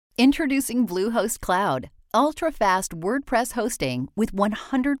Introducing Bluehost Cloud, ultra-fast WordPress hosting with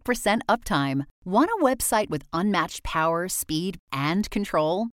 100% uptime. Want a website with unmatched power, speed, and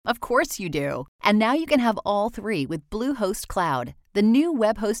control? Of course you do. And now you can have all three with Bluehost Cloud, the new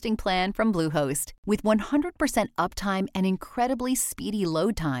web hosting plan from Bluehost. With 100% uptime and incredibly speedy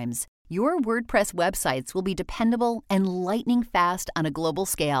load times, your WordPress websites will be dependable and lightning fast on a global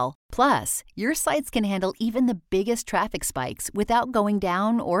scale. Plus, your sites can handle even the biggest traffic spikes without going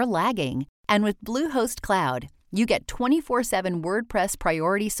down or lagging. And with Bluehost Cloud, you get 24/7 WordPress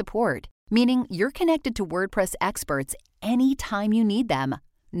priority support, meaning you're connected to WordPress experts anytime you need them.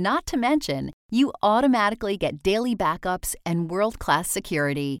 Not to mention, you automatically get daily backups and world-class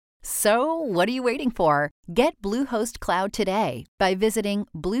security. So, what are you waiting for? Get Bluehost Cloud today by visiting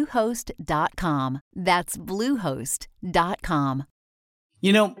Bluehost.com. That's Bluehost.com.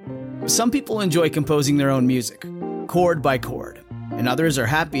 You know, some people enjoy composing their own music, chord by chord, and others are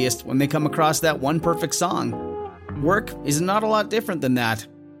happiest when they come across that one perfect song. Work is not a lot different than that.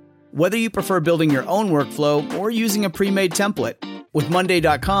 Whether you prefer building your own workflow or using a pre-made template, with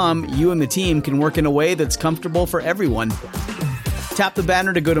Monday.com, you and the team can work in a way that's comfortable for everyone. Tap the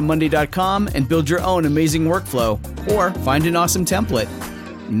banner to go to Monday.com and build your own amazing workflow, or find an awesome template.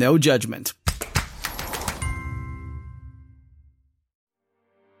 No judgment.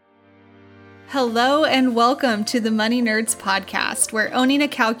 Hello and welcome to the Money Nerds podcast, where owning a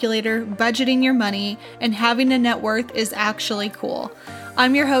calculator, budgeting your money, and having a net worth is actually cool.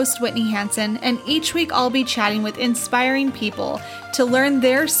 I'm your host, Whitney Hansen, and each week I'll be chatting with inspiring people to learn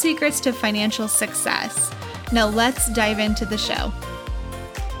their secrets to financial success. Now let's dive into the show.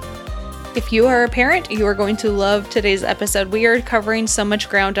 If you are a parent, you are going to love today's episode. We are covering so much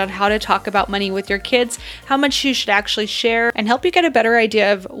ground on how to talk about money with your kids, how much you should actually share, and help you get a better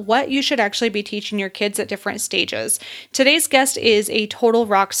idea of what you should actually be teaching your kids at different stages. Today's guest is a total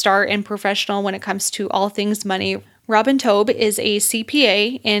rock star and professional when it comes to all things money. Robin Taub is a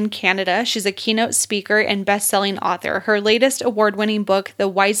CPA in Canada. She's a keynote speaker and best-selling author. Her latest award-winning book, The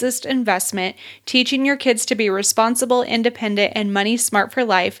Wisest Investment, Teaching Your Kids to be Responsible, Independent, and Money Smart for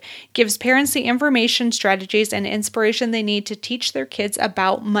Life, gives parents the information, strategies, and inspiration they need to teach their kids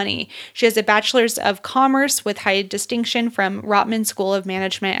about money. She has a Bachelor's of Commerce with high distinction from Rotman School of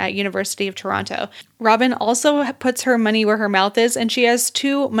Management at University of Toronto. Robin also puts her money where her mouth is, and she has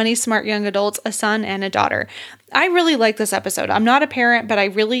two money-smart young adults, a son and a daughter. I really like this episode. I'm not a parent, but I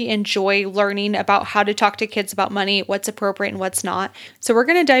really enjoy learning about how to talk to kids about money, what's appropriate and what's not. So we're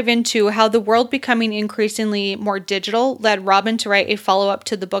going to dive into how the world becoming increasingly more digital led Robin to write a follow-up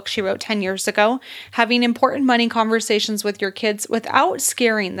to the book she wrote 10 years ago, having important money conversations with your kids without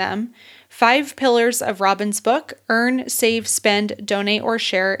scaring them, 5 pillars of Robin's book: earn, save, spend, donate or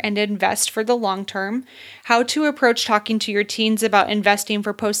share, and invest for the long term, how to approach talking to your teens about investing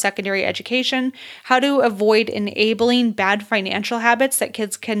for post-secondary education, how to avoid enabling bad financial habits that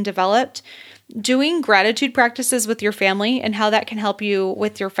kids can develop, doing gratitude practices with your family and how that can help you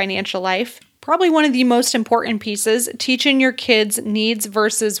with your financial life. Probably one of the most important pieces, teaching your kids needs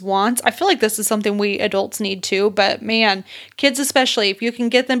versus wants. I feel like this is something we adults need too, but man, kids especially, if you can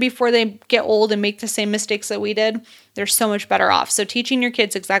get them before they get old and make the same mistakes that we did, they're so much better off. So teaching your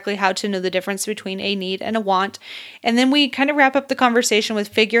kids exactly how to know the difference between a need and a want. And then we kind of wrap up the conversation with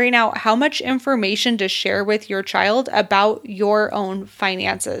figuring out how much information to share with your child about your own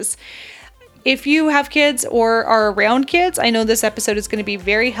finances. If you have kids or are around kids, I know this episode is going to be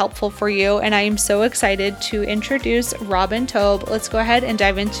very helpful for you, and I am so excited to introduce Robin Taub. Let's go ahead and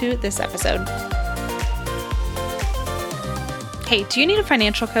dive into this episode. Hey, do you need a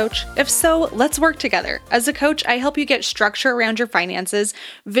financial coach? If so, let's work together. As a coach, I help you get structure around your finances,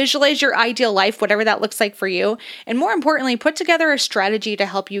 visualize your ideal life, whatever that looks like for you, and more importantly, put together a strategy to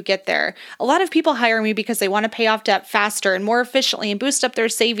help you get there. A lot of people hire me because they want to pay off debt faster and more efficiently and boost up their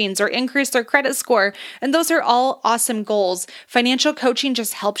savings or increase their credit score, and those are all awesome goals. Financial coaching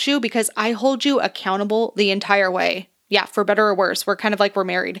just helps you because I hold you accountable the entire way. Yeah, for better or worse, we're kind of like we're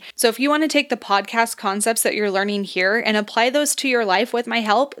married. So if you want to take the podcast concepts that you're learning here and apply those to your life with my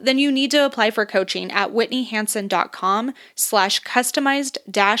help, then you need to apply for coaching at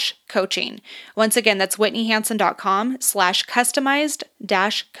whitneyhansen.com/customized-coaching. Once again, that's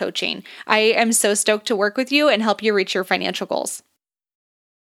whitneyhansen.com/customized-coaching. I am so stoked to work with you and help you reach your financial goals.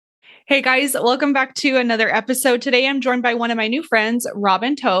 Hey guys, welcome back to another episode. Today I'm joined by one of my new friends,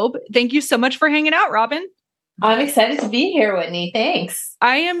 Robin Taub. Thank you so much for hanging out, Robin. I'm excited to be here, Whitney. Thanks.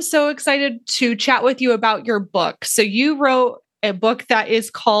 I am so excited to chat with you about your book. So you wrote a book that is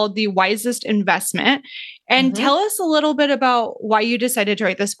called The Wisest Investment. And tell us a little bit about why you decided to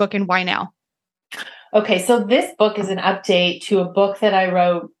write this book and why now. Okay, so this book is an update to a book that I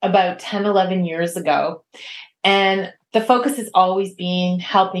wrote about 10, 11 years ago. And the focus has always been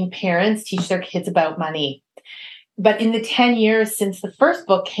helping parents teach their kids about money. But in the 10 years since the first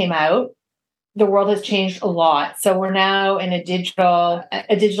book came out, the world has changed a lot. So we're now in a digital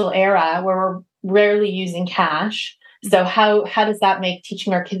era where we're rarely using cash. So how does that make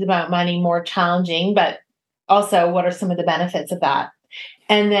teaching our kids about money more challenging? But also, what are some of the benefits of that?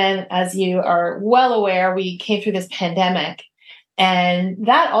 And then, as you are well aware, we came through this pandemic. And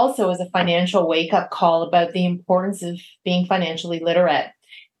that also is a financial wake-up call about the importance of being financially literate.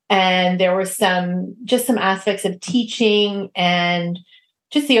 And there were some aspects of teaching and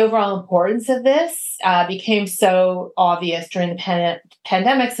just the overall importance of this became so obvious during the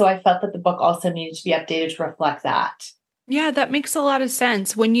pandemic. So I felt that the book also needed to be updated to reflect that. Yeah, that makes a lot of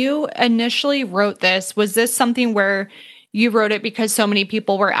sense. When you initially wrote this, was this something where you wrote it because so many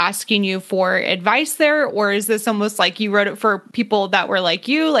people were asking you for advice there? Or is this almost like you wrote it for people that were like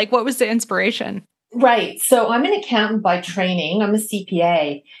you? Like, what was the inspiration? Right. So I'm an accountant by training. I'm a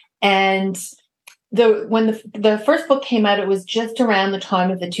CPA. And when the first book came out, it was just around the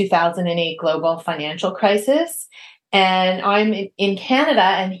time of the 2008 global financial crisis. And I'm in Canada,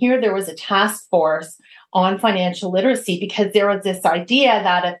 and here there was a task force on financial literacy because there was this idea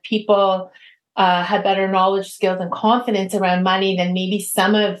that if people had better knowledge, skills, and confidence around money, then maybe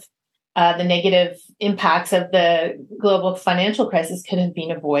some of the negative impacts of the global financial crisis could have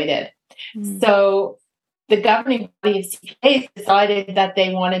been avoided. So the governing body of CPAs decided that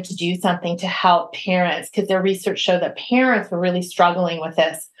they wanted to do something to help parents because their research showed that parents were really struggling with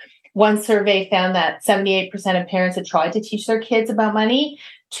this. One survey found that 78% of parents had tried to teach their kids about money.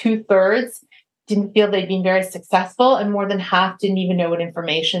 2/3 didn't feel they'd been very successful, and more than half didn't even know what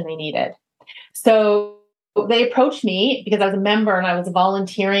information they needed. So they approached me because I was a member and I was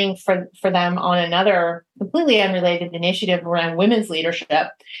volunteering for them on another completely unrelated initiative around women's leadership.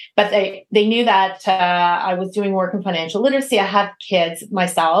 But they knew that I was doing work in financial literacy. I have kids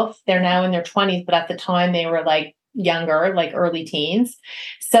myself. They're now in their 20s, but at the time they were like younger, like early teens.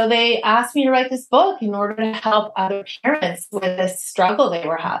 So they asked me to write this book in order to help other parents with this struggle they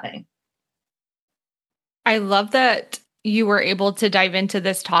were having. I love that you were able to dive into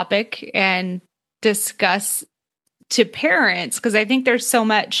this topic and discuss to parents, because I think there's so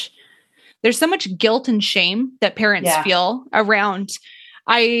much guilt and shame that parents feel around.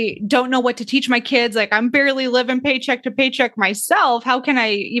 I don't know what to teach my kids. Like, I'm barely living paycheck to paycheck myself. How can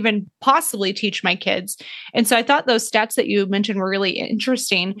I even possibly teach my kids? And so I thought those stats that you mentioned were really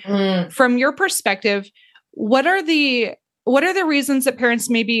interesting. From your perspective, what are the reasons that parents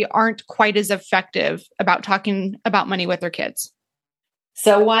maybe aren't quite as effective about talking about money with their kids?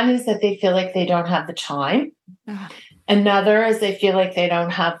 So one is that they feel like they don't have the time. Another is they feel like they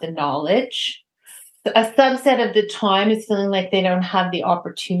don't have the knowledge. A subset of the time is feeling like they don't have the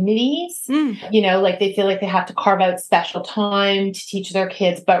opportunities. Like they feel like they have to carve out special time to teach their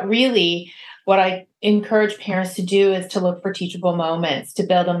kids. But really, what I encourage parents to do is to look for teachable moments, to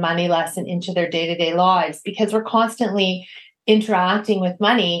build a money lesson into their day-to-day lives, because we're constantly interacting with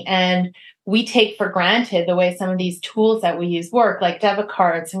money and we take for granted the way some of these tools that we use work, like debit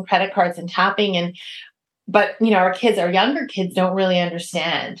cards and credit cards and tapping. But our younger kids don't really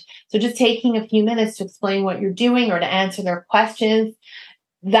understand. So just taking a few minutes to explain what you're doing or to answer their questions,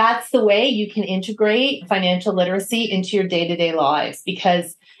 that's the way you can integrate financial literacy into your day-to-day lives.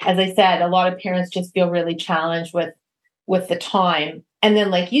 Because as I said, a lot of parents just feel really challenged with the time. And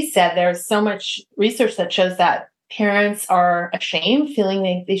then, like you said, there's so much research that shows that parents are ashamed,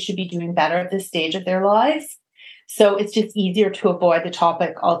 feeling they should be doing better at this stage of their lives. So it's just easier to avoid the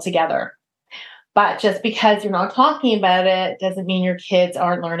topic altogether. But just because you're not talking about it doesn't mean your kids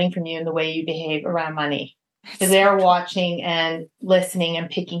aren't learning from you in the way you behave around money. Because they're watching and listening and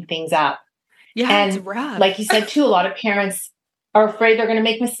picking things up. Yeah, and it's rough. Like you said too, a lot of parents are afraid they're going to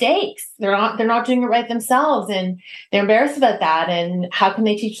make mistakes. They're not doing it right themselves, and they're embarrassed about that. And how can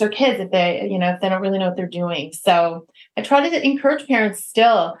they teach their kids if they don't really know what they're doing? So I try to encourage parents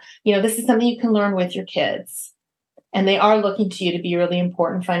still, this is something you can learn with your kids. And they are looking to you to be really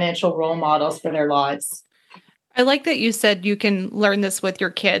important financial role models for their lives. I like that you said you can learn this with your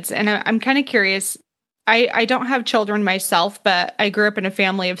kids. And I'm kind of curious. I don't have children myself, but I grew up in a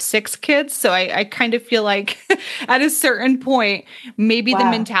family of 6 kids. So I kind of feel like at a certain point, maybe the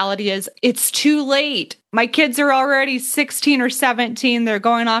mentality is it's too late. My kids are already 16 or 17. They're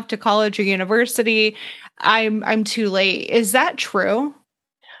going off to college or university. I'm too late. Is that true?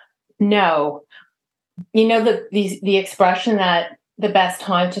 No. The expression that the best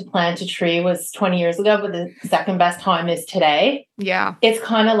time to plant a tree was 20 years ago, but the second best time is today. Yeah. It's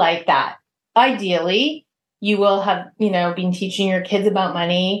kind of like that. ideally, you will have, been teaching your kids about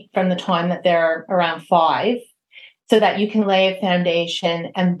money from the time that they're around 5 so that you can lay a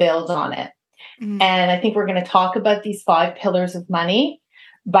foundation and build on it. Mm-hmm. And I think we're going to talk about these 5 pillars of money,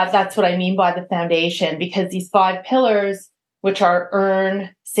 but that's what I mean by the foundation, because these 5 pillars, which are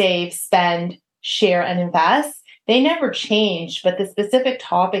earn, save, spend, share, and invest, they never change, but the specific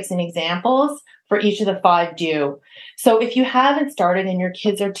topics and examples for each of the 5 do. So if you haven't started and your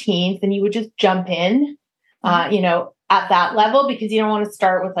kids are teens, then you would just jump in, at that level, because you don't want to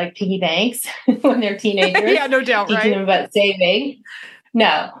start with like piggy banks when they're teenagers. Yeah, no doubt, teaching them about saving.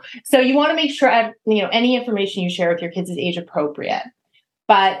 No. So you want to make sure, any information you share with your kids is age appropriate.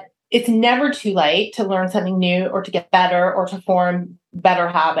 But it's never too late to learn something new or to get better or to form better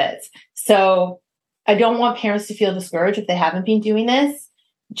habits. So I don't want parents to feel discouraged if they haven't been doing this.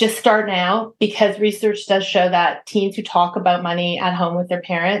 Just start now, because research does show that teens who talk about money at home with their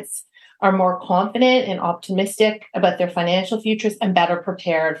parents are more confident and optimistic about their financial futures and better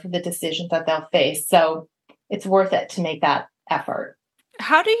prepared for the decisions that they'll face. So it's worth it to make that effort.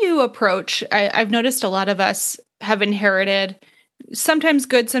 How do you approach, I've noticed a lot of us have inherited sometimes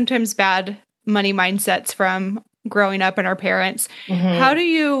good, sometimes bad money mindsets from growing up and our parents. Mm-hmm. How do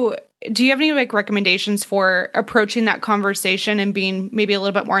you have any recommendations for approaching that conversation and being maybe a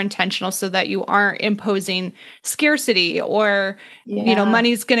little bit more intentional so that you aren't imposing scarcity or,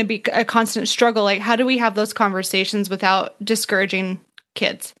 money's going to be a constant struggle? Like, how do we have those conversations without discouraging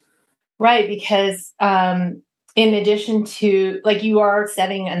kids? Right. Because, in addition to, you are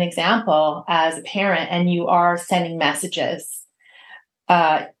setting an example as a parent and you are sending messages,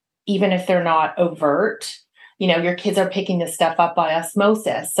 even if they're not overt. Your kids are picking this stuff up by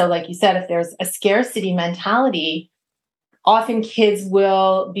osmosis. So like you said, if there's a scarcity mentality, often kids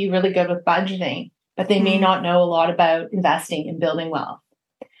will be really good with budgeting, but they may not know a lot about investing and building wealth.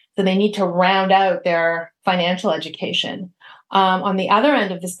 So they need to round out their financial education. On the other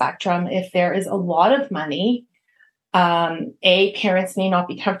end of the spectrum, if there is a lot of money, parents may not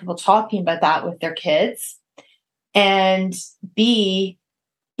be comfortable talking about that with their kids. And B,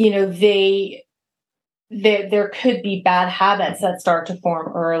 there could be bad habits that start to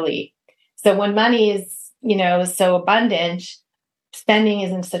form early. So when money is so abundant, spending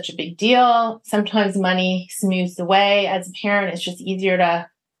isn't such a big deal. Sometimes money smooths away. As a parent, it's just easier to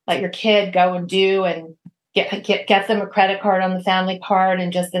let your kid go and do and get them a credit card on the family card,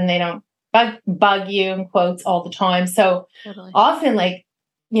 and just then they don't bug you in quotes all the time. So totally.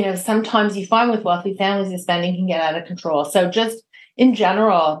 Often, sometimes you find with wealthy families, the spending can get out of control. So just in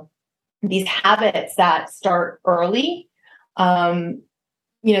general, these habits that start early,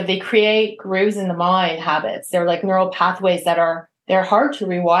 they create grooves in the mind habits. They're like neural pathways they're hard to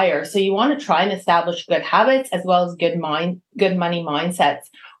rewire. So you want to try and establish good habits as well as good money mindsets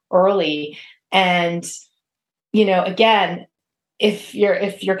early. And, again, if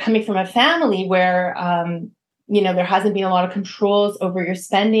you're coming from a family where, there hasn't been a lot of controls over your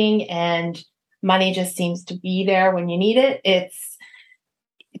spending and money just seems to be there when you need it, it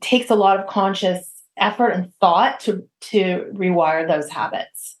takes a lot of conscious effort and thought to rewire those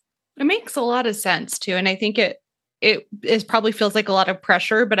habits. It makes a lot of sense too. And I think it probably feels like a lot of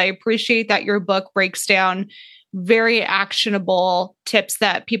pressure, but I appreciate that your book breaks down very actionable tips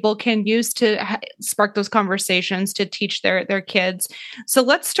that people can use to spark those conversations to teach their kids. So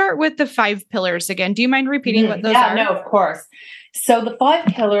let's start with the 5 pillars again. Do you mind repeating what those are? Yeah, no, of course. So the 5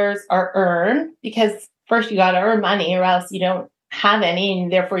 pillars are earn, because first you got to earn money or else you don't have any,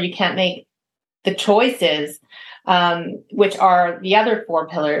 and therefore you can't make the choices, which are the other 4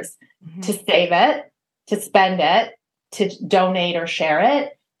 pillars: to save it, to spend it, to donate or share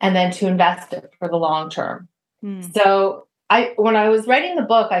it, and then to invest it for the long term. So when I was writing the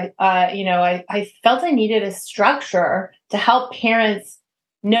book, I felt I needed a structure to help parents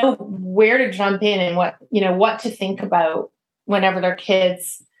know where to jump in and what to think about whenever their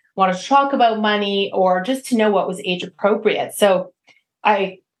kids want to talk about money, or just to know what was age appropriate. So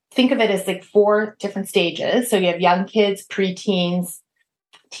I think of it as 4 different stages. So you have young kids, preteens,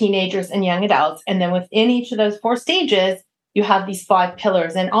 teenagers, and young adults. And then within each of those 4 stages, you have these 5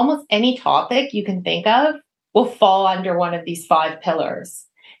 pillars. And almost any topic you can think of will fall under one of these 5 pillars.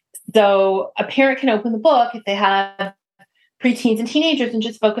 So a parent can open the book if they have preteens and teenagers and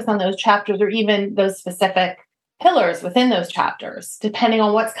just focus on those chapters, or even those specific pillars within those chapters, depending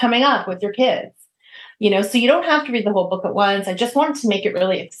on what's coming up with your kids. So you don't have to read the whole book at once. I just wanted to make it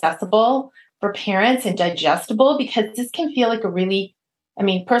really accessible for parents and digestible, because this can feel like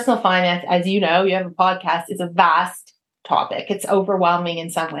personal finance, as you know, you have a podcast, is a vast topic. It's overwhelming in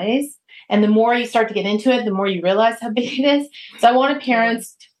some ways. And the more you start to get into it, the more you realize how big it is. So I wanted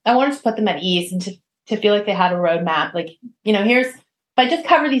parents I wanted to put them at ease and to feel like they had a roadmap. Like, if I just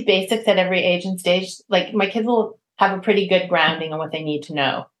cover these basics at every age and stage, like my kids will have a pretty good grounding on what they need to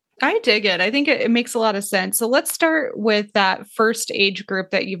know. I dig it. I think it makes a lot of sense. So let's start with that first age group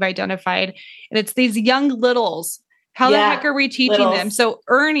that you've identified. And it's these young littles. How the heck are we teaching them? So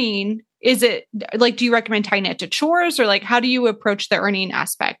earning, is it like, do you recommend tying it to chores, or like, how do you approach the earning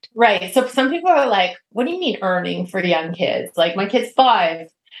aspect? Right. So some people are like, what do you mean earning for young kids? Like my kid's 5,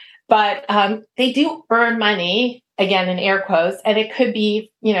 but they do earn money, again, in air quotes, and it could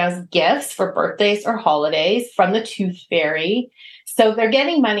be, as gifts for birthdays or holidays from the tooth fairy. So they're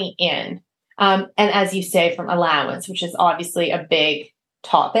getting money in. And as you say, from allowance, which is obviously a big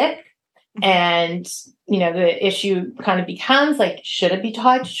topic. And, the issue kind of becomes like, should it be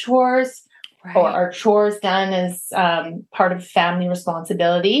tied to chores? Right. Or are chores done as part of family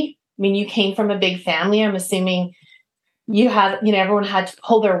responsibility? I mean, you came from a big family. I'm assuming you had, everyone had to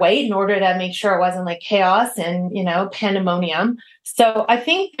pull their weight in order to make sure it wasn't like chaos and, pandemonium. So I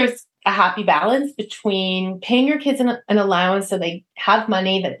think there's a happy balance between paying your kids an allowance so they have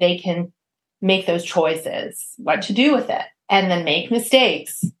money that they can make those choices, what to do with it, and then make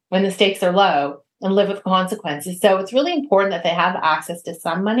mistakes when the stakes are low and live with consequences. So it's really important that they have access to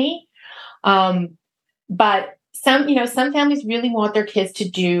some money. But some families really want their kids to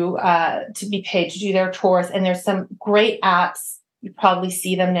be paid to do their chores. And there's some great apps, you probably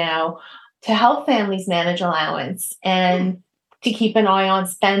see them now, to help families manage allowance and to keep an eye on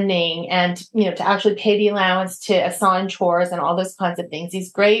spending and, to actually pay the allowance, to assign chores and all those kinds of things.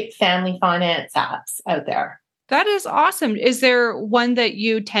 These great family finance apps out there. That is awesome. Is there one that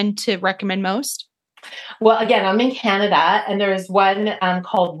you tend to recommend most? Well, again, I'm in Canada, and there's one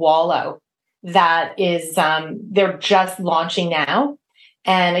called Wallow that is, they're just launching now.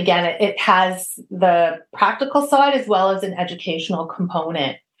 And again, it has the practical side as well as an educational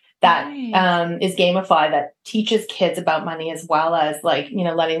component that is gamified, that teaches kids about money, as well as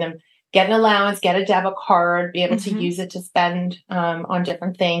letting them get an allowance, get a debit card, be able to use it to spend on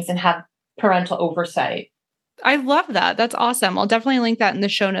different things and have parental oversight. I love that. That's awesome. I'll definitely link that in the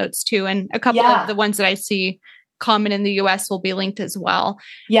show notes too. And a couple of the ones that I see common in the US will be linked as well.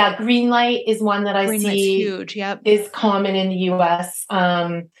 Yeah. Greenlight is one that I see huge. Yep. Is common in the US.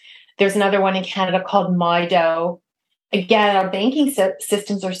 There's another one in Canada called MyDough. Again, our banking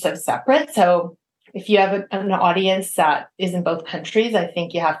systems are so separate. So if you have an audience that is in both countries, I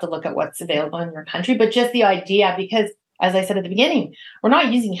think you have to look at what's available in your country. But just the idea, because as I said at the beginning, we're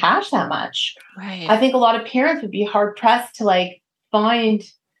not using cash that much. Right. I think a lot of parents would be hard pressed to find,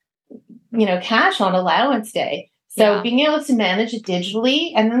 cash on allowance day. So being able to manage it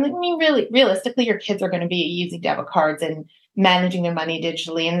digitally, and then really realistically, your kids are going to be using debit cards and managing their money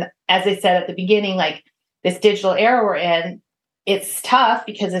digitally. And as I said at the beginning, this digital era we're in, it's tough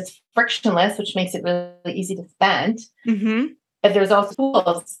because it's frictionless, which makes it really easy to spend. Mm-hmm. But there's also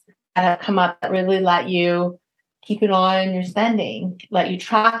tools that have come up that really let you keep an eye on your spending, let you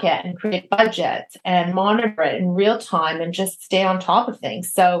track it and create budgets and monitor it in real time and just stay on top of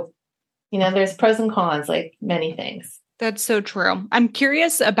things. So, there's pros and cons, like many things. That's so true. I'm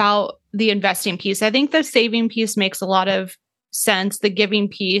curious about the investing piece. I think the saving piece makes a lot of sense. The giving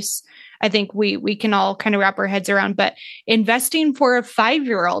piece, I think we can all kind of wrap our heads around, but investing for a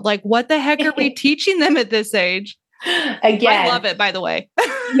 5-year-old, what the heck are we teaching them at this age? Again, I love it, by the way.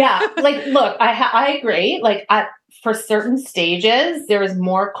 Yeah. Look, I agree. For certain stages, there is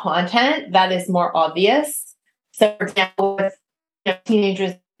more content that is more obvious. So for example, with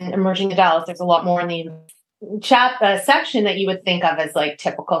teenagers and emerging adults, there's a lot more in the section that you would think of as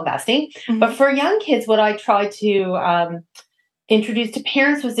typical investing. Mm-hmm. But for young kids, what I tried to introduce to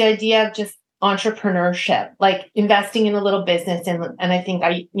parents was the idea of just entrepreneurship, investing in a little business. And I think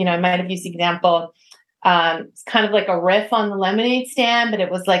I might have used the example. It's kind of like a riff on the lemonade stand, but it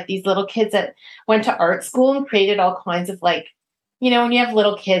was these little kids that went to art school and created all kinds of when you have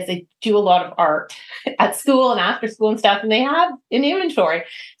little kids, they do a lot of art at school and after school and stuff, and they have an inventory.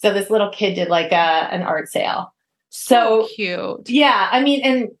 So this little kid did an art sale. So cute. Yeah.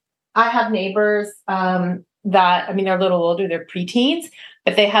 And I have neighbors that, they're a little older, they're preteens,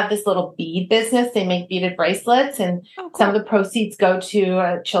 but they have this little bead business. They make beaded bracelets, and some of the proceeds go to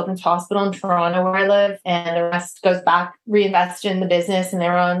a children's hospital in Toronto where I live, and the rest goes back, reinvested in the business, and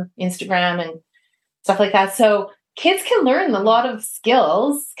they're on Instagram and stuff like that. So kids can learn a lot of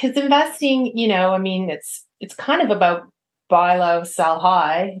skills because investing, it's kind of about buy low, sell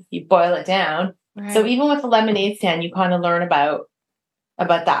high, if you boil it down. Right. So even with the lemonade stand, you kind of learn about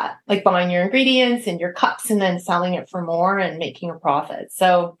that, buying your ingredients and your cups and then selling it for more and making a profit.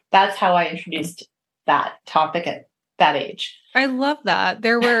 So that's how I introduced that topic at that age. I love that.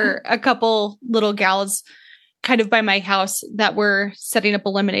 There were a couple little gals kind of by my house that were setting up a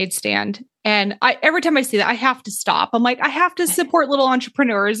lemonade stand. And every time I see that, I have to stop. I'm like, I have to support little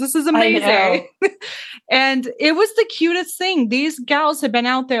entrepreneurs. This is amazing. And it was the cutest thing. These gals have been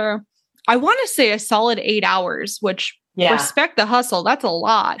out there, I want to say a solid 8 hours, which respect the hustle. That's a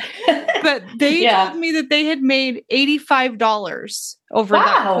lot. But they told me that they had made $85 over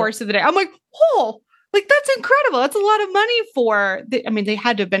that course of the day. I'm like, oh, like that's incredible. That's a lot of money they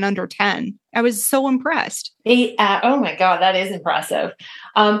had to have been under 10. I was so impressed. Oh my God, that is impressive.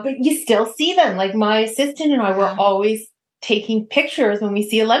 But you still see them. Like my assistant and I were always taking pictures when we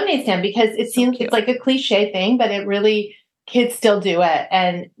see a lemonade stand because it seems it's like a cliche thing, but it really, kids still do it.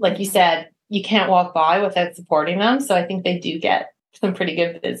 And like you said, you can't walk by without supporting them. So I think they do get some pretty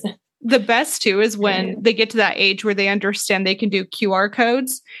good business. The best too is when they get to that age where they understand they can do QR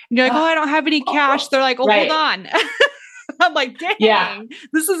codes. And you're like, I don't have any cash. They're like, hold on. I'm like, dang,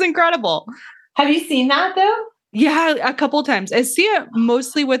 this is incredible. Have you seen that though? Yeah, a couple of times. I see it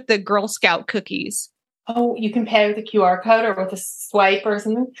mostly with the Girl Scout cookies. Oh, you can pay with a QR code or with a swipe or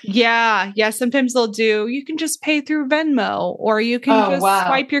something? Yeah. Sometimes they'll do, you can just pay through Venmo or you can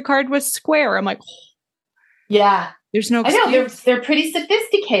swipe your card with Square. I'm like, there's no excuse. I know, they're pretty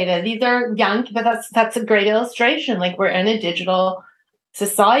sophisticated. These are young, but that's a great illustration. Like we're in a digital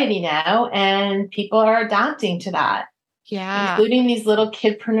society now and people are adapting to that. Yeah. Including these little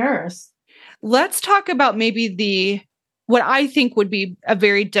kidpreneurs. Let's talk about maybe what I think would be a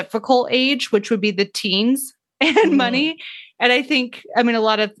very difficult age, which would be the teens and money. And I think, a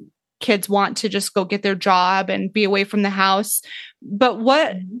lot of kids want to just go get their job and be away from the house. But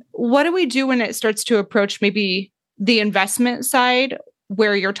what do we do when it starts to approach maybe the investment side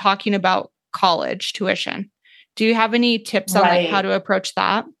where you're talking about college tuition? Do you have any tips on how to approach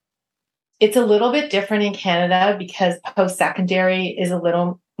that? It's a little bit different in Canada because post-secondary is a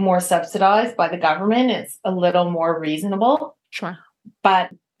little more subsidized by the government. It's a little more reasonable. Sure. But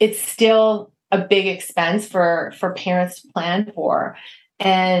it's still a big expense for parents to plan for.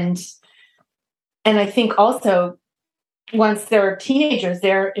 And I think also once they're teenagers,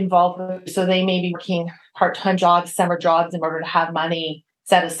 they're involved. So they may be working part-time jobs, summer jobs in order to have money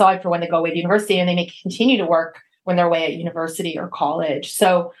set aside for when they go away to university, and they may continue to work when they're away at university or college.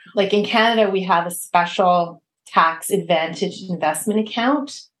 So like in Canada, we have a special tax advantage investment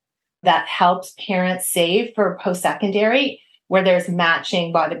account that helps parents save for post-secondary where there's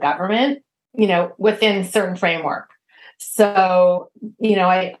matching by the government, within certain framework. So,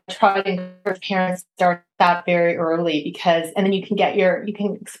 I try to encourage parents to start that very early and then you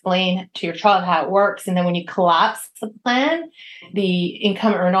can explain to your child how it works. And then when you collapse the plan, the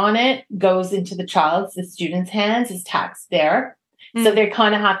income earned on it goes into the student's hands, is taxed there. Mm-hmm. So they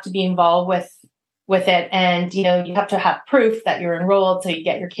kind of have to be involved with it. And, you have to have proof that you're enrolled. So you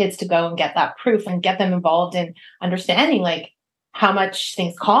get your kids to go and get that proof and get them involved in understanding how much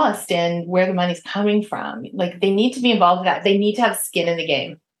things cost and where the money's coming from. Like they need to be involved in that. They need to have skin in the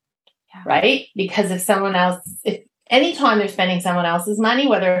game, right? Because if anytime they're spending someone else's money,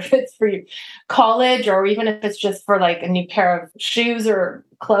 whether if it's for college or even if it's just for like a new pair of shoes or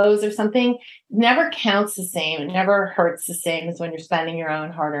clothes or something, it never counts the same. It never hurts the same as when you're spending your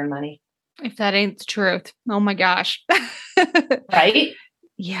own hard-earned money. If that ain't the truth. Oh my gosh. Right?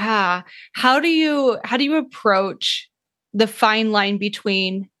 Yeah. How do you approach the fine line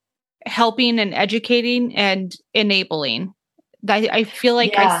between helping and educating and enabling? I feel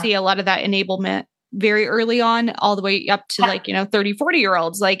like I see a lot of that enablement very early on, all the way up to 30,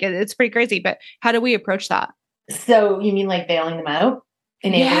 40-year-olds. Like it's pretty crazy, but how do we approach that? So you mean like bailing them out?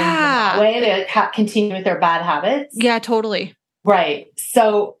 Enabling them that way to continue with their bad habits? Yeah, totally. Right.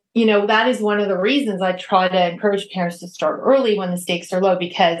 So, that is one of the reasons I try to encourage parents to start early when the stakes are low,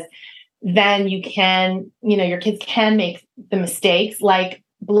 because then you can, your kids can make the mistakes like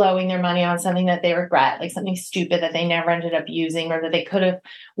blowing their money on something that they regret, like something stupid that they never ended up using or that they could have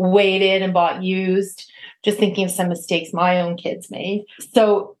waited and bought used. Just thinking of some mistakes my own kids made.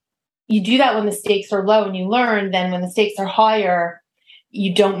 So you do that when the stakes are low and you learn. Then when the stakes are higher,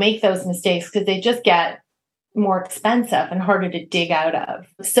 you don't make those mistakes because they just get more expensive and harder to dig out of.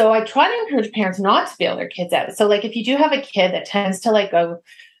 So I try to encourage parents not to bail their kids out. So like if you do have a kid that tends to go,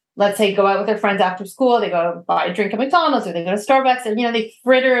 let's say, go out with their friends after school, they go buy a drink at McDonald's or they go to Starbucks and, they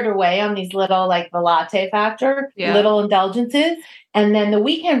fritter it away on these little, the latte factor, little indulgences. And then the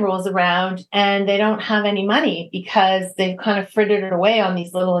weekend rolls around and they don't have any money because they've kind of frittered it away on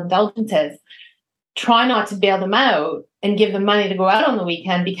these little indulgences. Try not to bail them out and give them money to go out on the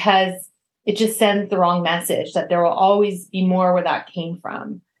weekend because it just sends the wrong message that there will always be more where that came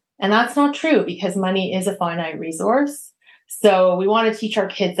from. And that's not true because money is a finite resource. So we want to teach our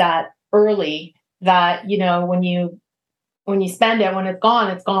kids that early, that, when you spend it, when it's gone,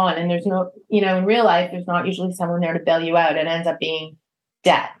 and there's no, in real life, there's not usually someone there to bail you out. It ends up being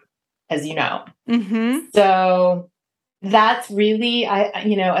debt, as you know. Mm-hmm. So that's really,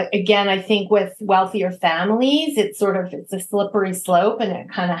 again, I think with wealthier families, it's a slippery slope, and it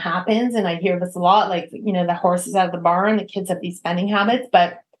kind of happens. And I hear this a lot, like, the horse is out of the barn, the kids have these spending habits.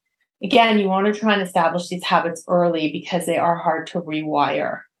 But again, you want to try and establish these habits early because they are hard to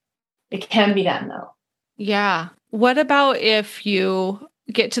rewire. It can be done though. Yeah. What about if you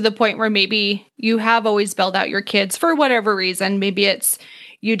get to the point where maybe you have always bailed out your kids for whatever reason? Maybe it's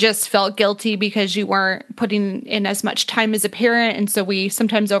you just felt guilty because you weren't putting in as much time as a parent. And so we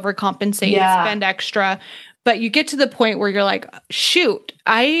sometimes overcompensate and spend extra. But you get to the point where you're like, shoot,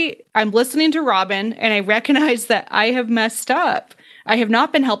 I'm listening to Robin and I recognize that I have messed up. I have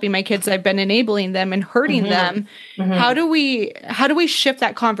not been helping my kids. I've been enabling them and hurting them. Mm-hmm. How do we shift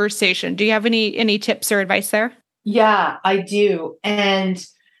that conversation? Do you have any tips or advice there? Yeah, I do. And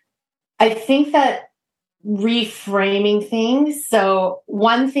I think that reframing things. So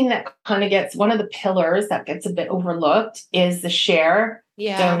one thing that kind of gets, one of the pillars that gets a bit overlooked is the share,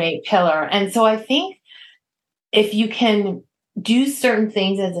 donate pillar. And so I think if you can do certain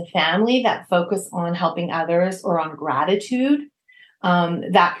things as a family that focus on helping others or on gratitude,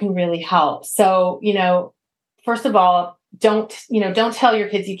 that can really help. So, first of all, don't tell your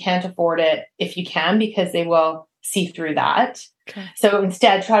kids you can't afford it if you can, because they will see through that. Okay. So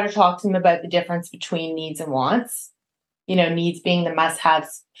instead, try to talk to them about the difference between needs and wants. Needs being the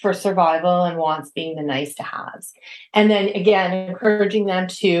must-haves for survival and wants being the nice-to-haves. And then again, encouraging them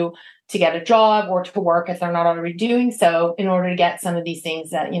to get a job or to work if they're not already doing so, in order to get some of these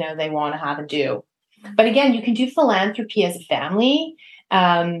things that, they want to have and do. But again, you can do philanthropy as a family.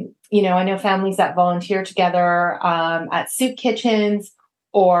 I know families that volunteer together at soup kitchens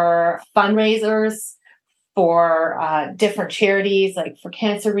or fundraisers for different charities, like for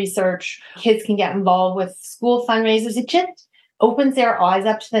cancer research. Kids can get involved with school fundraisers. It just opens their eyes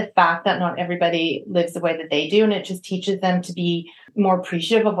up to the fact that not everybody lives the way that they do. And it just teaches them to be more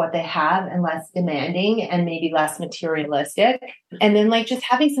appreciative of what they have and less demanding and maybe less materialistic. And then just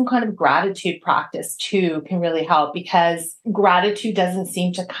having some kind of gratitude practice too can really help, because gratitude doesn't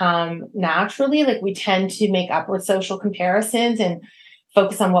seem to come naturally. Like, we tend to make upward social comparisons and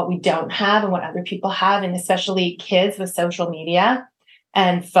focus on what we don't have and what other people have. And especially kids with social media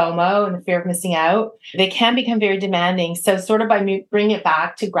and FOMO and the fear of missing out, they can become very demanding. So sort of by bringing it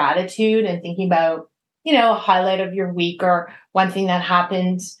back to gratitude and thinking about, a highlight of your week or one thing that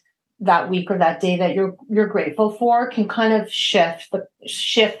happened that week or that day that you're grateful for, can kind of shift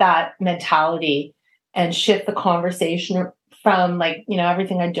that mentality and shift the conversation from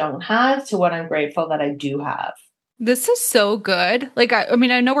everything I don't have to what I'm grateful that I do have. This is so good.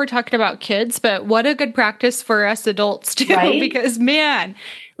 I know we're talking about kids, but what a good practice for us adults too, right? Because man,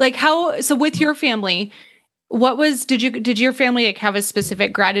 so with your family, did your family have a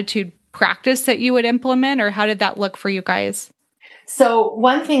specific gratitude practice that you would implement, or how did that look for you guys? So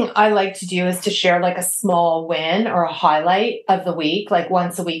one thing I like to do is to share a small win or a highlight of the week,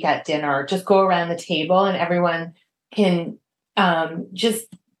 once a week at dinner. Just go around the table and everyone can just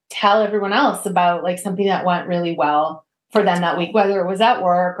tell everyone else about something that went really well for them that week, whether it was at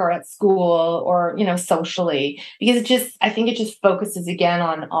work or at school or, socially, because I think it just focuses again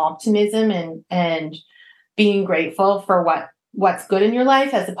on optimism and being grateful for what's good in your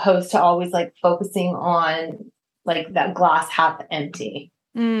life, as opposed to always focusing on that glass half empty.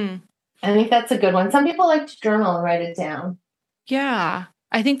 I think that's a good one. Some people like to journal and write it down. Yeah.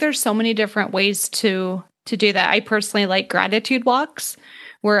 I think there's so many different ways to do that. I personally like gratitude walks,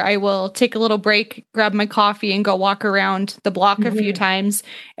 where I will take a little break, grab my coffee, and go walk around the block a few times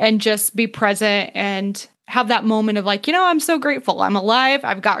and just be present and have that moment of I'm so grateful. I'm alive.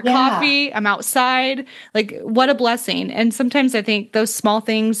 I've got coffee. I'm outside. What a blessing. And sometimes I think those small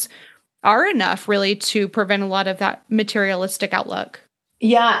things are enough really to prevent a lot of that materialistic outlook.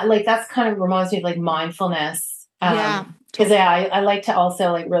 Yeah. That's kind of reminds me of mindfulness. Because I like to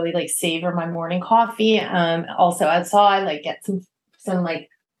also really savor my morning coffee. Also outside, get some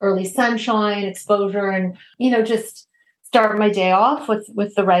early sunshine exposure, and just start my day off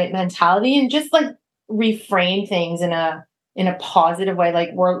with the right mentality, and just reframe things in a positive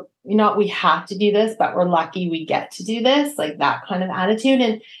way. We're we have to do this, but we're lucky we get to do this, that kind of attitude.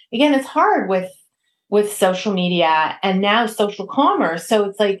 And again, it's hard with social media and now social commerce. So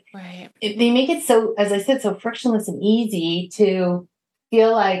it's right. They make it so, as I said, so frictionless and easy to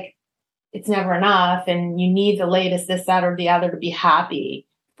feel like it's never enough and you need the latest, this, that, or the other to be happy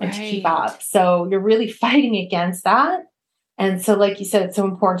and to keep up. So you're really fighting against that. And so, like you said, it's so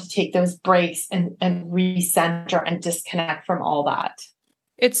important to take those breaks and recenter and disconnect from all that.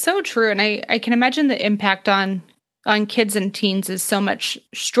 It's so true. And I can imagine the impact on kids and teens is so much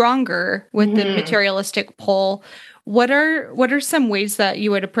stronger with the materialistic pull. What are some ways that you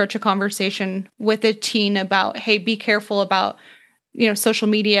would approach a conversation with a teen about, hey, be careful about, social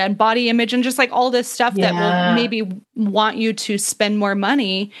media and body image and just like all this stuff that will maybe want you to spend more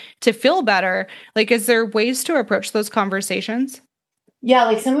money to feel better? Like, is there ways to approach those conversations? Yeah,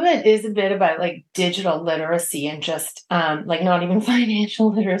 like some of it is a bit about like digital literacy and just like not even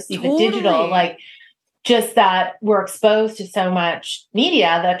financial literacy, but digital, like just that we're exposed to so much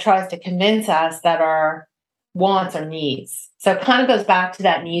media that tries to convince us that our wants or needs. So it kind of goes back to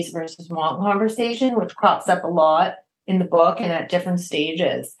that needs versus want conversation, which crops up a lot in the book and at different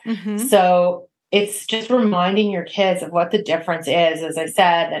stages. So it's just reminding your kids of what the difference is. As I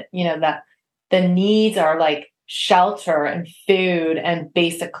said, that the needs are like shelter and food and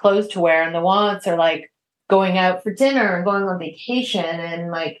basic clothes to wear, and the wants are like going out for dinner and going on vacation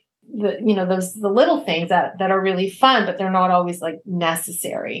and like the little things that are really fun, but they're not always like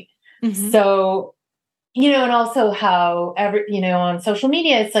necessary. So, and also how on social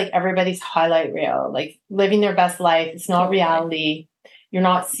media, it's like everybody's highlight reel, like living their best life. It's not reality. You're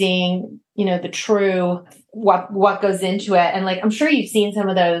not seeing, the true, what goes into it. And like, I'm sure you've seen some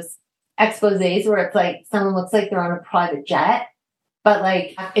of those exposés where it's like someone looks like they're on a private jet, but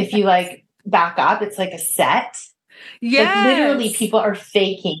like if you like back up, it's like a set. Like literally people are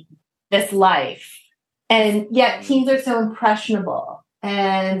faking this life. And yet teens are so impressionable.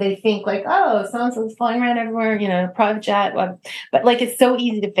 And they think like, oh, so-and-so's flying around everywhere, private jet. But like, it's so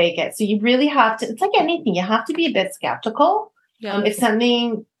easy to fake it. So you really have to, it's like anything, you have to be a bit skeptical. If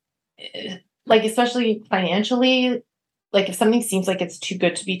something, like, especially financially, like if something seems like it's too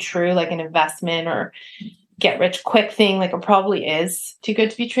good to be true, like an investment or get rich quick thing, like it probably is too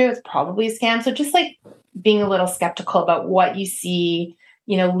good to be true. It's probably a scam. So just like being a little skeptical about what you see,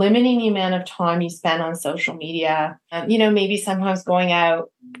 limiting the amount of time you spend on social media, maybe sometimes going out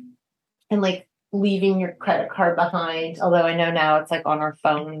and like leaving your credit card behind. Although I know now it's like on our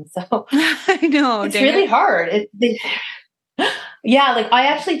phone. So I know it's really hard. Yeah. Like I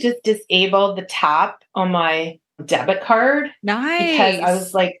actually just disabled the tap on my debit card. Nice. Because I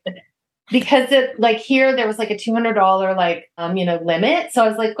was like, here there was like a $200 limit. So I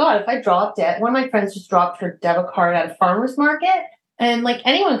was like, God, if I dropped it, one of my friends just dropped her debit card at a farmer's market. And like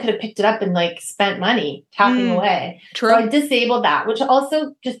anyone could have picked it up and like spent money tapping away. True. So I disabled that, which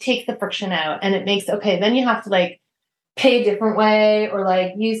also just takes the friction out. And it makes, then you have to like pay a different way or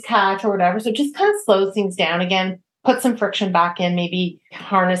like use cash or whatever. So it just kind of slows things down again, put some friction back in, maybe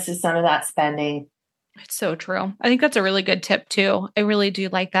harnesses some of that spending. It's so true. I think that's a really good tip too. I really do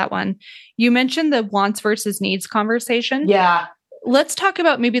like that one. You mentioned the wants versus needs conversation. Yeah. Let's talk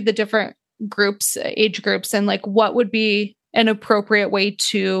about maybe the different groups, age groups, and like what would be an appropriate way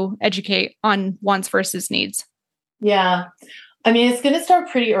to educate on wants versus needs. Yeah. I mean, it's going to start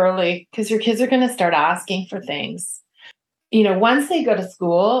pretty early because your kids are going to start asking for things. Once they go to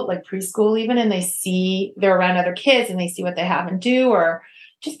school, like preschool even, and they're around other kids and they see what they have and do, or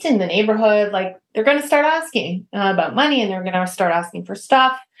just in the neighborhood, like they're going to start asking about money and they're going to start asking for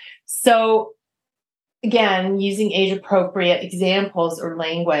stuff. So again, using age appropriate examples or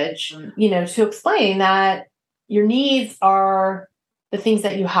language, to explain that your needs are the things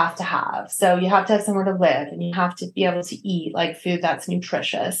that you have to have. So you have to have somewhere to live and you have to be able to eat like food that's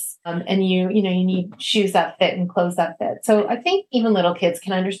nutritious. And you need shoes that fit and clothes that fit. So I think even little kids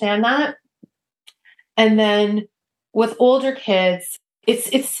can understand that. And then with older kids,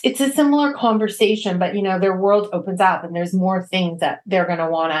 it's a similar conversation, but their world opens up and there's more things that they're going to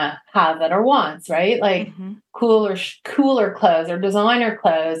want to have that are wants, right? Like cooler clothes or designer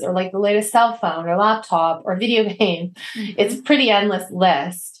clothes or like the latest cell phone or laptop or video game. It's a pretty endless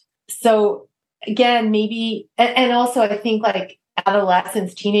list. So again, maybe, and also I think like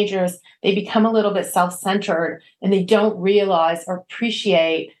adolescents, teenagers, they become a little bit self-centered and they don't realize or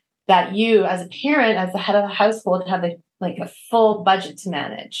appreciate that you as a parent, as the head of the household, have a full budget to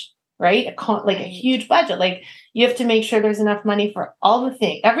manage, right? A huge budget. Like you have to make sure there's enough money for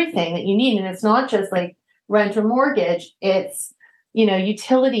everything that you need. And it's not just like rent or mortgage. It's,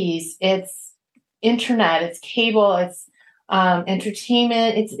 utilities, it's internet, it's cable, it's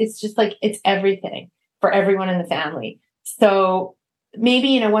entertainment. It's just like, it's everything for everyone in the family. So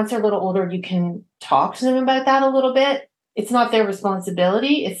maybe, once they're a little older, you can talk to them about that a little bit. It's not their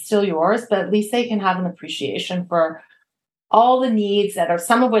responsibility. It's still yours, but at least they can have an appreciation for all the needs that are,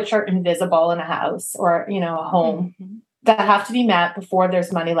 some of which are invisible in a house or, a home. that have to be met before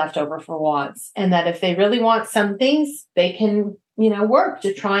there's money left over for wants. And that if they really want some things, they can, work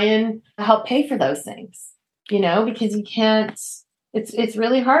to try and help pay for those things, because you can't, it's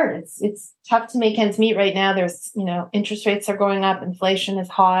really hard. It's tough to make ends meet right now. There's, interest rates are going up, inflation is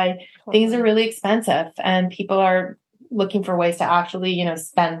high, things are really expensive, and people are looking for ways to actually,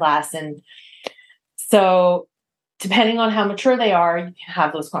 spend less. And so depending on how mature they are, you can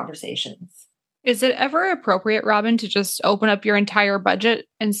have those conversations. Is it ever appropriate, Robin, to just open up your entire budget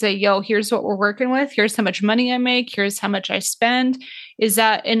and say, yo, here's what we're working with. Here's how much money I make. Here's how much I spend. Is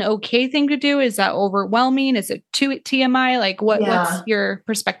that an okay thing to do? Is that overwhelming? Is it too TMI? Like what's your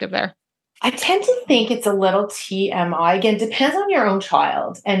perspective there? I tend to think it's a little TMI. Again, depends on your own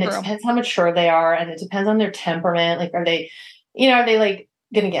child, and it depends how mature they are, and it depends on their temperament. Like, are they like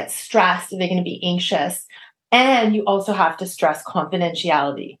going to get stressed? Are they going to be anxious? And you also have to stress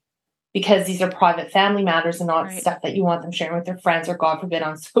confidentiality, because these are private family matters and not stuff that you want them sharing with their friends or, God forbid,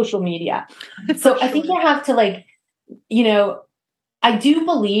 on social media. So I think you have to I do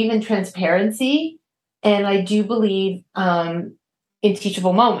believe in transparency, and I do believe in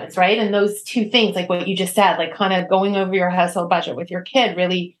teachable moments, right? And those two things, like what you just said, like kind of going over your household budget with your kid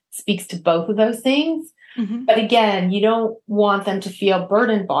really speaks to both of those things. Mm-hmm. But again, you don't want them to feel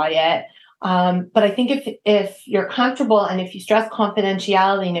burdened by it. But I think if you're comfortable and if you stress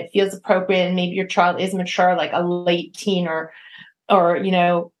confidentiality and it feels appropriate, and maybe your child is mature, like a late teen or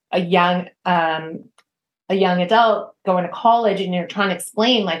a young adult going to college, and you're trying to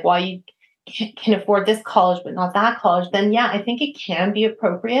explain like why you can afford this college but not that college, then I think it can be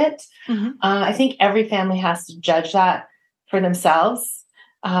appropriate. Mm-hmm. I think every family has to judge that for themselves.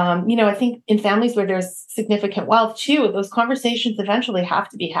 I think in families where there's significant wealth too, those conversations eventually have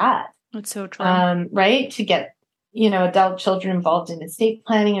to be had. That's so true. Right? To get, adult children involved in estate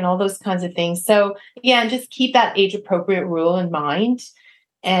planning and all those kinds of things. So yeah, just keep that age appropriate rule in mind.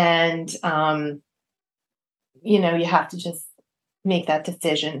 And, you have to just make that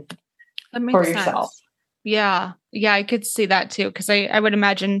decision for yourself. Yeah. Yeah. I could see that too. Cause I would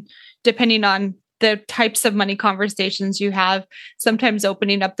imagine, depending on the types of money conversations you have, sometimes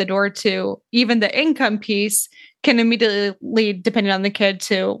opening up the door to even the income piece can immediately lead, depending on the kid,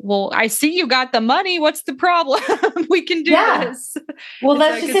 to, well, I see you got the money. What's the problem? We can do this. Well,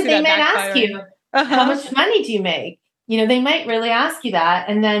 that's just it. They might ask you, how much money do you make? They might really ask you that.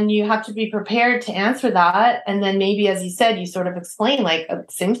 And then you have to be prepared to answer that. And then maybe, as you said, you sort of explain, like, it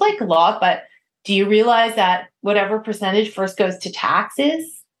seems like a lot, but do you realize that whatever percentage first goes to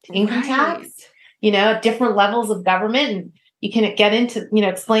taxes, to income tax, at different levels of government? And you can get into,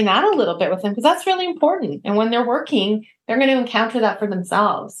 explain that a little bit with them, because that's really important. And when they're working, they're going to encounter that for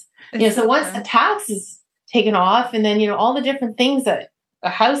themselves. So once the tax is taken off, and then, all the different things that a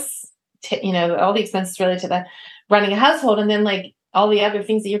house, all the expenses related to that, running a household, and then like all the other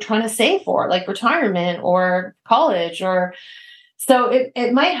things that you're trying to save for, like retirement or college, so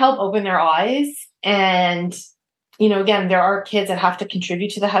it might help open their eyes. And, again, there are kids that have to contribute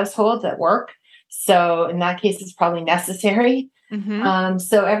to the household that work. So in that case, it's probably necessary. Mm-hmm.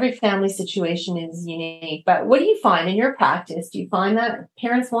 So every family situation is unique. But what do you find in your practice? Do you find that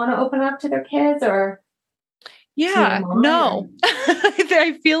parents want to open up to their kids, or? Yeah, no.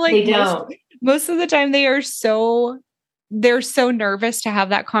 I feel like they don't. Most of the time they're so nervous to have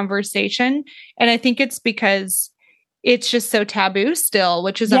that conversation. And I think it's because it's just so taboo still,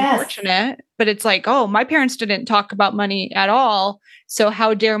 which is unfortunate. But it's like, oh, my parents didn't talk about money at all. So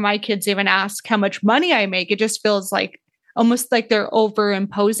how dare my kids even ask how much money I make? It just feels like almost like they're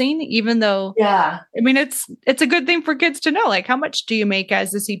overimposing, even though, I mean, it's a good thing for kids to know, like, how much do you make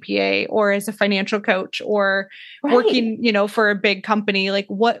as a CPA or as a financial coach or working, for a big company? Like,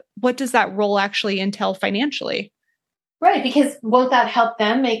 what does that role actually entail financially? Right. Because won't that help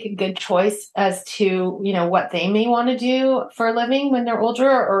them make a good choice as to, what they may want to do for a living when they're older,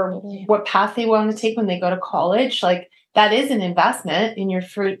 or what path they want to take when they go to college? Like, that is an investment in your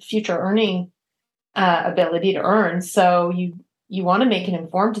future earning ability to earn. So you want to make an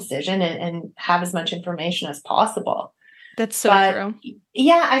informed decision and have as much information as possible. That's so true.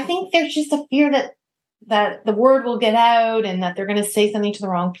 Yeah, I think there's just a fear that the word will get out and that they're going to say something to the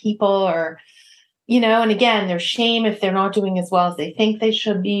wrong people, or, and again, there's shame if they're not doing as well as they think they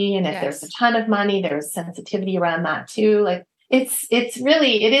should be. And if there's a ton of money, there's sensitivity around that too. Like, it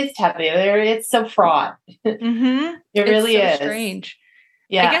is taboo. It's so fraught. Mm-hmm. It really is strange.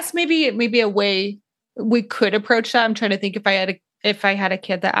 Yeah. I guess maybe a way we could approach that. I'm trying to think if I had a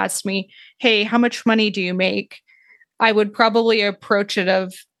kid that asked me, hey, how much money do you make? I would probably approach it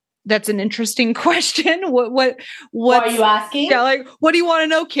of, that's an interesting question. What are you asking? Yeah, like, what do you want to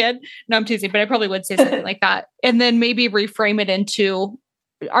know, kid? No, I'm teasing, but I probably would say something like that. And then maybe reframe it into,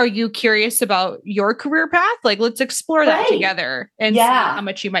 are you curious about your career path? Like, let's explore that together and see how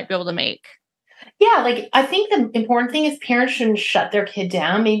much you might be able to make. Yeah, like I think the important thing is parents shouldn't shut their kid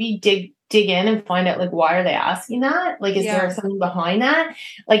down. Maybe dig in and find out, like, why are they asking that? Like, is there something behind that?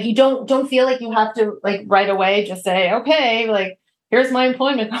 Like, you don't feel like you have to, like, right away just say, okay, like, here's my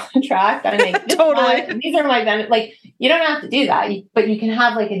employment contract. I make this Totally. these are my benefits. Like, you don't have to do that, but you can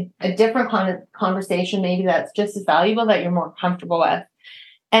have like a different kind of conversation, maybe that's just as valuable, that you're more comfortable with.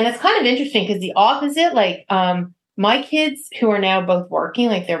 And it's kind of interesting because the opposite, like, my kids who are now both working,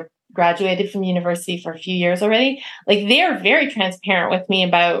 like they're graduated from university for a few years already, like they're very transparent with me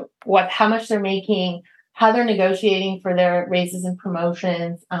about how much they're making, how they're negotiating for their raises and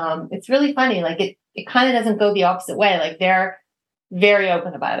promotions. It's really funny. Like it kind of doesn't go the opposite way. Like they're very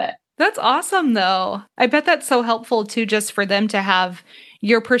open about it. That's awesome, though. I bet that's so helpful too, just for them to have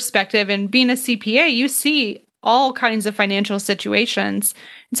your perspective. And being a CPA, you see all kinds of financial situations.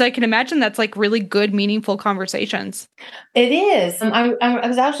 And so I can imagine that's like really good, meaningful conversations. It is. I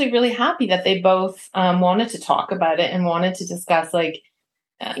was actually really happy that they both wanted to talk about it and wanted to discuss, like,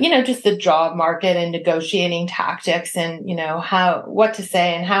 just the job market and negotiating tactics and, what to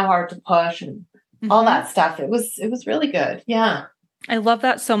say and how hard to push and all that stuff. It was really good. Yeah. I love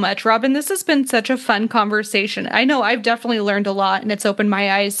that so much. Robin, this has been such a fun conversation. I know I've definitely learned a lot, and it's opened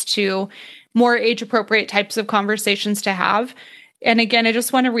my eyes to more age-appropriate types of conversations to have. And again, I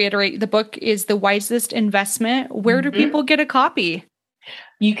just want to reiterate, the book is The Wisest Investment. Where do people get a copy?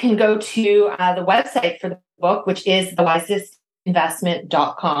 You can go to the website for the book, which is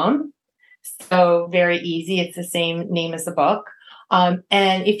thewisestinvestment.com. So very easy. It's the same name as the book. And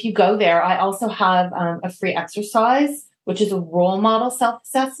if you go there, I also have a free exercise, which is a role model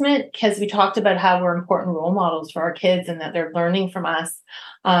self-assessment, because we talked about how we're important role models for our kids and that they're learning from us.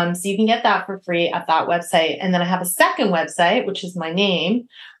 So you can get that for free at that website. And then I have a second website, which is my name,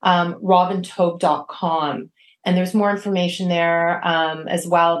 robintaub.com. And there's more information there as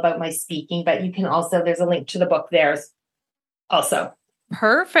well about my speaking, but you can also, there's a link to the book there also.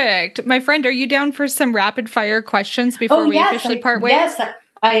 Perfect. My friend, are you down for some rapid fire questions before we officially part ways? Yes,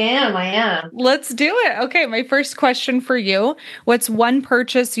 I am. Let's do it. Okay, my first question for you. What's one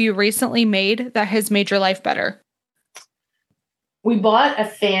purchase you recently made that has made your life better? We bought a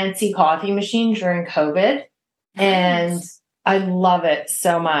fancy coffee machine during COVID, and I love it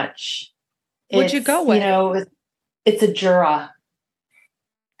so much. What'd you go with? It's a Jura.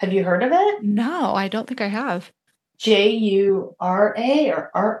 Have you heard of it? No, I don't think I have. Jura or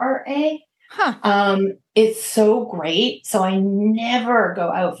RRA? Huh. It's so great. So I never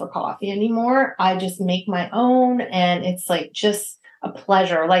go out for coffee anymore. I just make my own, and it's like just a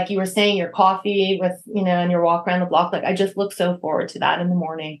pleasure. Like you were saying, your coffee with, and your walk around the block. Like I just look so forward to that in the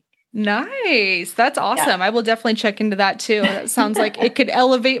morning. Nice. That's awesome. Yeah. I will definitely check into that too. That sounds like it could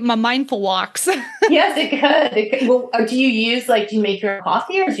elevate my mindful walks. Yes, it could. Well, do you make your own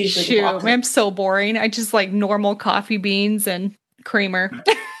coffee, or is it usually the box? I'm so boring. I just like normal coffee beans and creamer.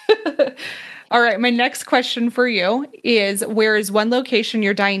 All right. My next question for you is, where is one location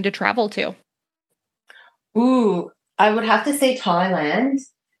you're dying to travel to? Ooh, I would have to say Thailand.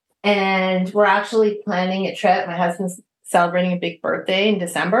 And we're actually planning a trip. My husband's celebrating a big birthday in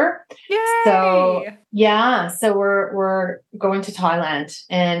December. Yay! So we're going to Thailand,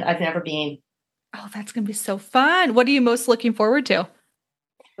 and I've never been. Oh, that's going to be so fun. What are you most looking forward to?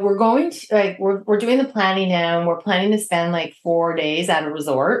 We're going to we're doing the planning now, and we're planning to spend 4 days at a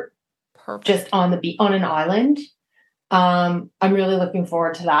resort. Perfect. Just on an island. I'm really looking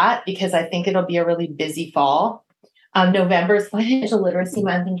forward to that because I think it'll be a really busy fall. November is Financial Literacy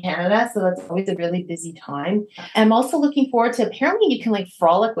Month in Canada, so that's always a really busy time. I'm also looking forward to, apparently you can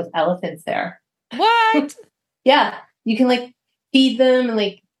frolic with elephants there. What? Yeah, you can feed them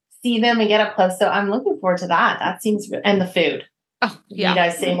and see them and get up close. So I'm looking forward to that. That seems, and the food. Oh, yeah. Need I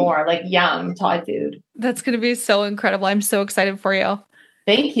say more? Yum, Thai food. That's going to be so incredible. I'm so excited for you.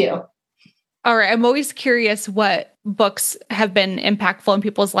 Thank you. All right. I'm always curious what books have been impactful in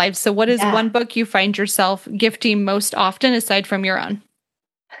people's lives. So what is one book you find yourself gifting most often aside from your own?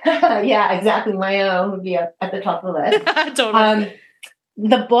 Yeah, exactly. My own would be at the top of the list. Totally.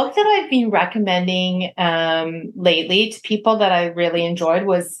 The book that I've been recommending lately to people that I really enjoyed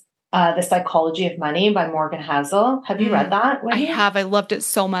was The Psychology of Money by Morgan Housel. Have you read that? I have. I loved it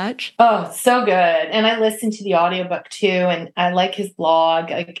so much. Oh, so good. And I listened to the audiobook too, and I like his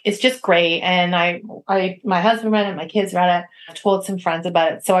blog. It's just great. And my husband read it, my kids read it. I told some friends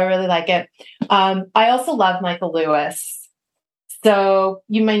about it, so I really like it. I also love Michael Lewis. So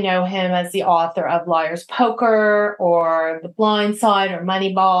you may know him as the author of Liar's Poker or The Blind Side or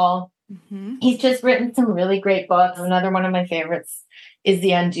Moneyball. Mm-hmm. He's just written some really great books. Another one of my favorites is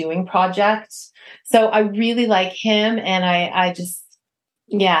The Undoing Project. So I really like him, and I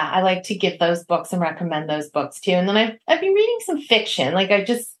like to give those books and recommend those books too. And then I've been reading some fiction. Like I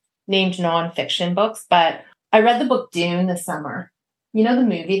just named nonfiction books, but I read the book Dune this summer. You know the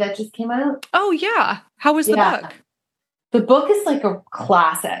movie that just came out? Oh yeah. How was the book? The book is like a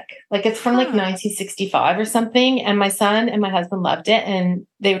classic. Like it's from like 1965 or something. And my son and my husband loved it. And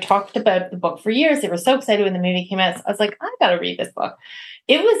they talked about the book for years. They were so excited when the movie came out. So I was like, I got to read this book.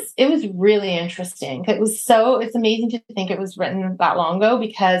 It was really interesting. It's amazing to think it was written that long ago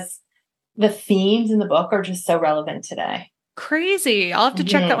because the themes in the book are just so relevant today. Crazy. I'll have to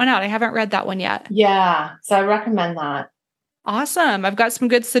check that one out. I haven't read that one yet. Yeah. So I recommend that. Awesome. I've got some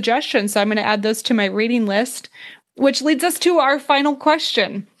good suggestions. So I'm going to add those to my reading list. Which leads us to our final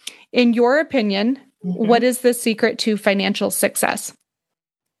question. In your opinion, what is the secret to financial success?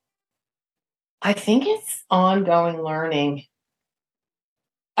 I think it's ongoing learning.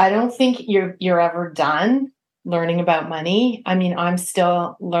 I don't think you're ever done learning about money. I mean, I'm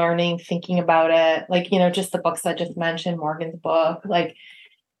still learning, thinking about it. Like, just the books I just mentioned, Morgan's book. Like,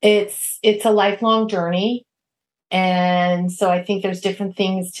 it's a lifelong journey. And so I think there's different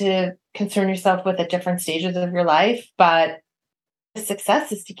things to concern yourself with at different stages of your life, but the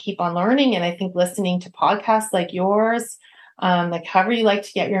success is to keep on learning. And I think listening to podcasts like yours, like however you like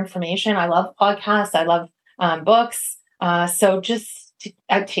to get your information. I love podcasts. I love books. So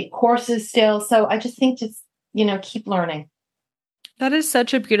I take courses still. So I just think keep learning. That is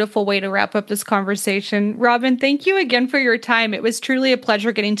such a beautiful way to wrap up this conversation. Robin, thank you again for your time. It was truly a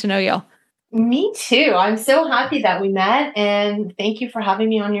pleasure getting to know you. Me too. I'm so happy that we met, and thank you for having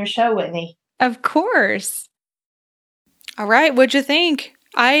me on your show, Whitney. Of course. All right. What'd you think?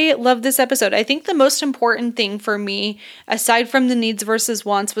 I love this episode. I think the most important thing for me, aside from the needs versus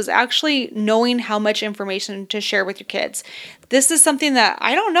wants, was actually knowing how much information to share with your kids. This is something that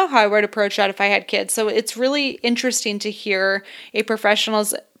I don't know how I would approach that if I had kids. So it's really interesting to hear a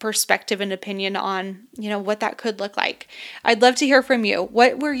professional's perspective and opinion on, what that could look like. I'd love to hear from you.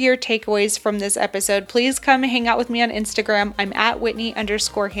 What were your takeaways from this episode? Please come hang out with me on Instagram. I'm at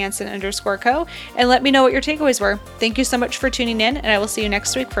Whitney_Hansen_co, and let me know what your takeaways were. Thank you so much for tuning in, and I will see you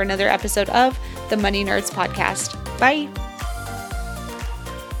next week for another episode of the Money Nerds Podcast. Bye.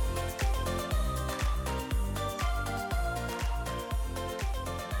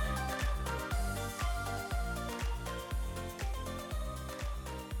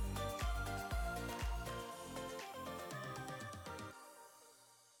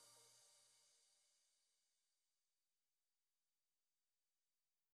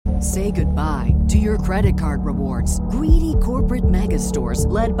 Say goodbye to your credit card rewards. Greedy corporate mega stores,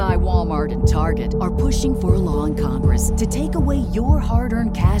 led by Walmart and Target, are pushing for a law in Congress to take away your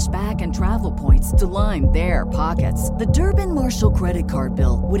hard-earned cash back and travel points to line their pockets. The Durbin-Marshall credit card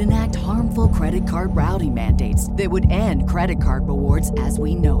bill would enact harmful credit card routing mandates that would end credit card rewards as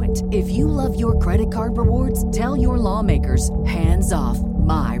we know it. If you love your credit card rewards, tell your lawmakers, hands off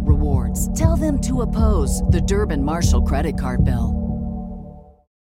my rewards. Tell them to oppose the Durbin-Marshall credit card bill.